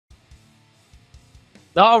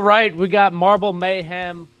All right, we got Marble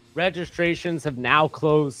Mayhem. Registrations have now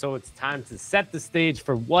closed, so it's time to set the stage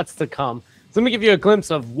for what's to come. So let me give you a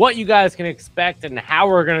glimpse of what you guys can expect and how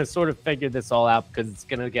we're going to sort of figure this all out because it's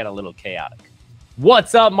going to get a little chaotic.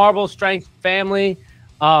 What's up, Marble Strength family?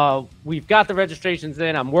 We've got the registrations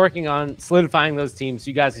in. I'm working on solidifying those teams so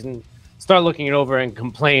you guys can start looking it over and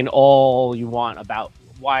complain all you want about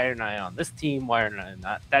why aren't I on this team? Why aren't I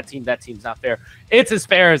not that team? That team's not fair. It's as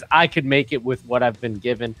fair as I could make it with what I've been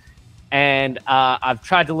given. And I've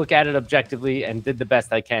tried to look at it objectively and did the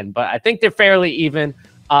best I can. But I think they're fairly even.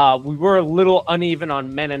 We were a little uneven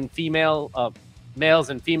on men and males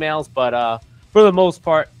and females. But for the most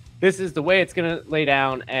part, this is the way it's going to lay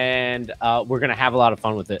down. And we're going to have a lot of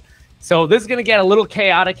fun with it. So this is going to get a little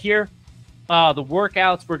chaotic here. The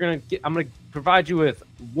workouts, I'm going to provide you with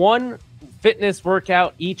one fitness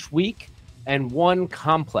workout each week and one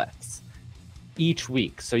complex each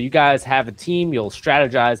week. So you guys have a team, you'll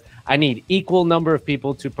strategize. I need equal number of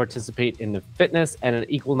people to participate in the fitness and an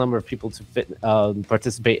equal number of people to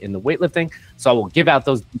participate in the weightlifting. So I will give out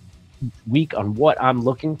those each week on what I'm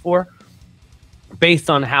looking for based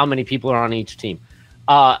on how many people are on each team.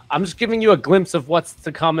 I'm just giving you a glimpse of what's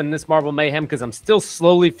to come in this Marble Mayhem because I'm still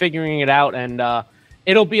slowly figuring it out, and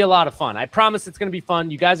it'll be a lot of fun. I promise it's going to be fun.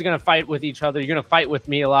 You guys are going to fight with each other. You're going to fight with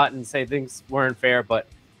me a lot and say things weren't fair, but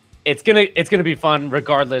it's gonna be fun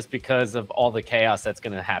regardless because of all the chaos that's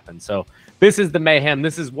going to happen. So this is the Mayhem.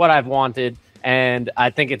 This is what I've wanted, and I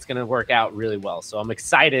think it's going to work out really well. So I'm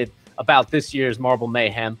excited about this year's Marble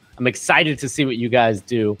Mayhem. I'm excited to see what you guys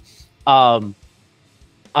do.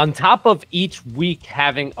 On top of each week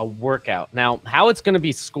having a workout. Now, how it's going to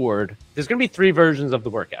be scored, there's going to be 3 versions of the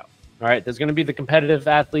workout. All right, there's going to be the competitive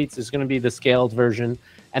athletes, there's going to be the scaled version,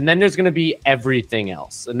 and then there's going to be everything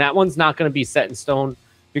else. And that one's not going to be set in stone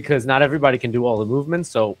because not everybody can do all the movements.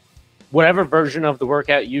 So whatever version of the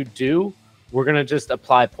workout you do, we're going to just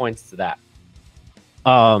apply points to that.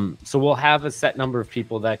 So we'll have a set number of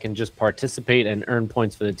people that can just participate and earn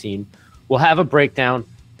points for the team. We'll have a breakdown.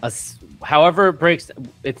 However it breaks,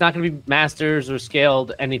 it's not going to be masters or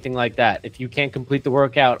scaled, anything like that. If you can't complete the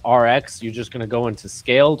workout RX, you're just going to go into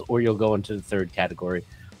scaled or you'll go into the 3rd category,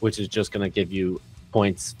 which is just going to give you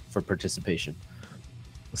points for participation.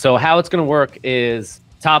 So how it's going to work is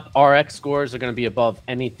top RX scores are going to be above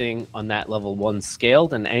anything on that level 1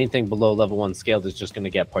 scaled, and anything below level 1 scaled is just going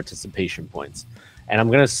to get participation points. And I'm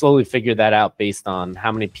going to slowly figure that out based on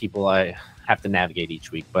how many people I have to navigate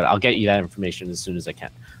each week, but I'll get you that information as soon as I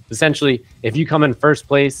can. Essentially, if you come in first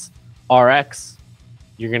place RX,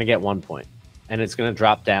 you're going to get 1 point, and it's going to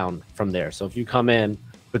drop down from there. So if you come in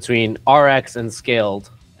between RX and scaled,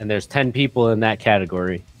 and there's 10 people in that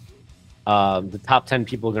category, the top 10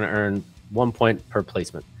 people are going to earn 1 point per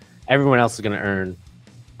placement. Everyone else is going to earn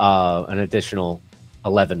an additional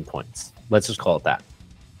 11 points. Let's just call it that.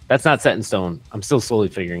 That's not set in stone. I'm still slowly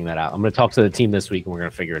figuring that out. I'm going to talk to the team this week, and we're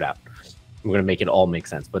going to figure it out. We're going to make it all make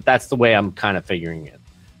sense. But that's the way I'm kind of figuring it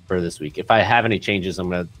for this week. If I have any changes, I'm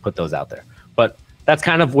going to put those out there. But that's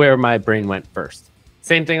kind of where my brain went first.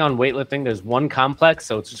 Same thing on weightlifting. There's one complex,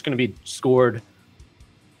 so it's just going to be scored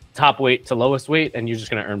top weight to lowest weight, and you're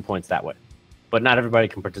just going to earn points that way. But not everybody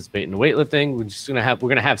can participate in the weightlifting. We're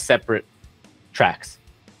going to have separate tracks.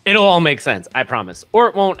 It'll all make sense, I promise. Or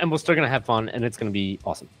it won't, and we're still going to have fun, and it's going to be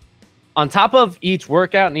awesome. On top of each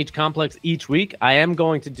workout and each complex each week, I am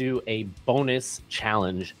going to do a bonus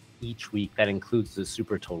challenge each week that includes the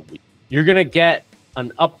Super Total Week. You're going to get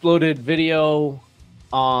an uploaded video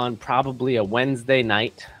on probably a Wednesday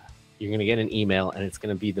night. You're going to get an email, and it's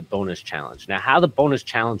going to be the bonus challenge. Now, how the bonus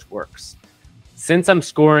challenge works, since I'm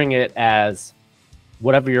scoring it as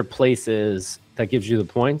whatever your place is that gives you the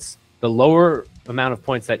points, the lower amount of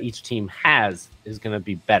points that each team has is going to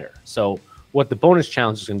be better. So what the bonus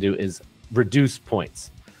challenge is going to do is reduce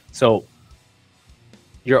points. So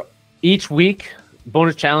each week,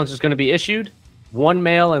 bonus challenge is going to be issued. 1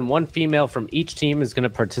 male and 1 female from each team is going to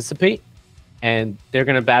participate, and they're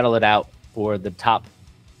going to battle it out for the top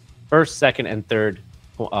 1st, 2nd, and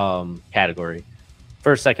 3rd category.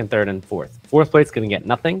 1st, 2nd, 3rd, and 4th. 4th place is going to get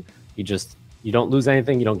nothing. You don't lose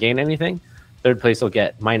anything. You don't gain anything. 3rd place will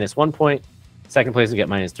get -1 point. 2nd place will get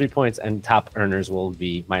 -3 points, and top earners will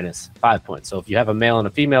be -5 points. So if you have a male and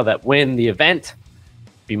a female that win the event,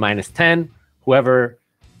 be -10. Whoever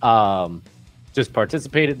just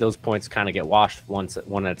participated, those points kind of get washed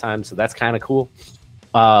one at a time. So that's kind of cool.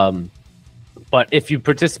 But if you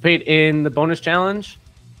participate in the bonus challenge,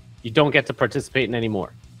 you don't get to participate in any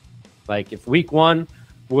more. Like if week 1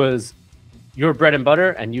 was your bread and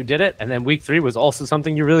butter and you did it, and then week 3 was also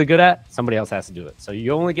something you're really good at, somebody else has to do it. So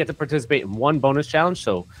you only get to participate in one bonus challenge.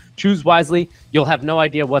 So choose wisely. You'll have no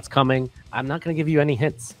idea what's coming. I'm not going to give you any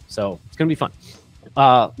hints. So it's going to be fun.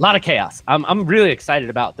 A lot of chaos. I'm really excited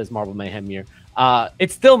about this Marble Mayhem year.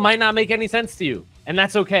 It still might not make any sense to you, and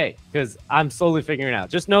that's okay because I'm slowly figuring it out.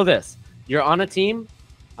 Just know this. You're on a team.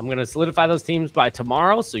 I'm going to solidify those teams by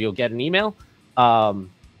tomorrow, so you'll get an email.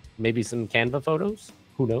 Maybe some Canva photos.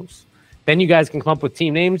 Who knows? Then you guys can come up with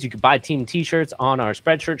team names. You can buy team T-shirts on our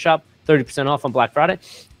Spreadshirt shop, 30% off on Black Friday.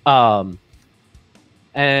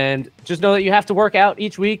 And just know that you have to work out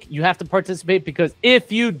each week. You have to participate because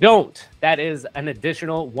if you don't, that is an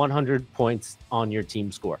additional 100 points on your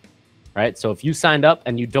team score, right? So if you signed up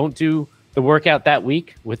and you don't do the workout that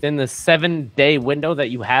week within the 7-day window that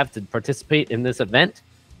you have to participate in this event,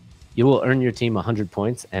 you will earn your team 100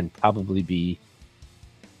 points and probably be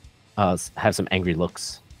have some angry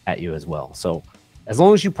looks at you as well. So as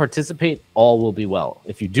long as you participate, all will be well.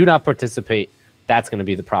 If you do not participate, that's going to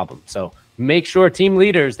be the problem. So make sure, team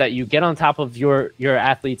leaders, that you get on top of your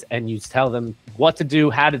athletes and you tell them what to do,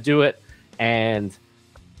 how to do it, and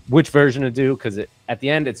which version to do, because at the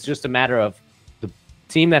end, it's just a matter of the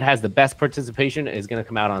team that has the best participation is going to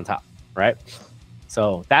come out on top, right?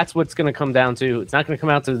 So that's what's going to come down to. It's not going to come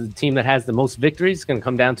out to the team that has the most victories. It's going to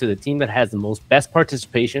come down to the team that has the most best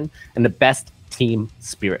participation and the best team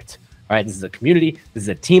spirit. All right, this is a community. This is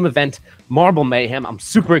a team event. Marble Mayhem. I'm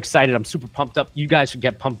super excited. I'm super pumped up. You guys should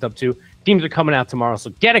get pumped up too. Teams are coming out tomorrow, so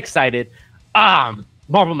get excited.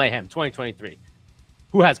 Marble Mayhem 2023.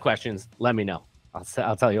 Who has questions? Let me know.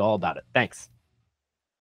 I'll tell you all about it. Thanks.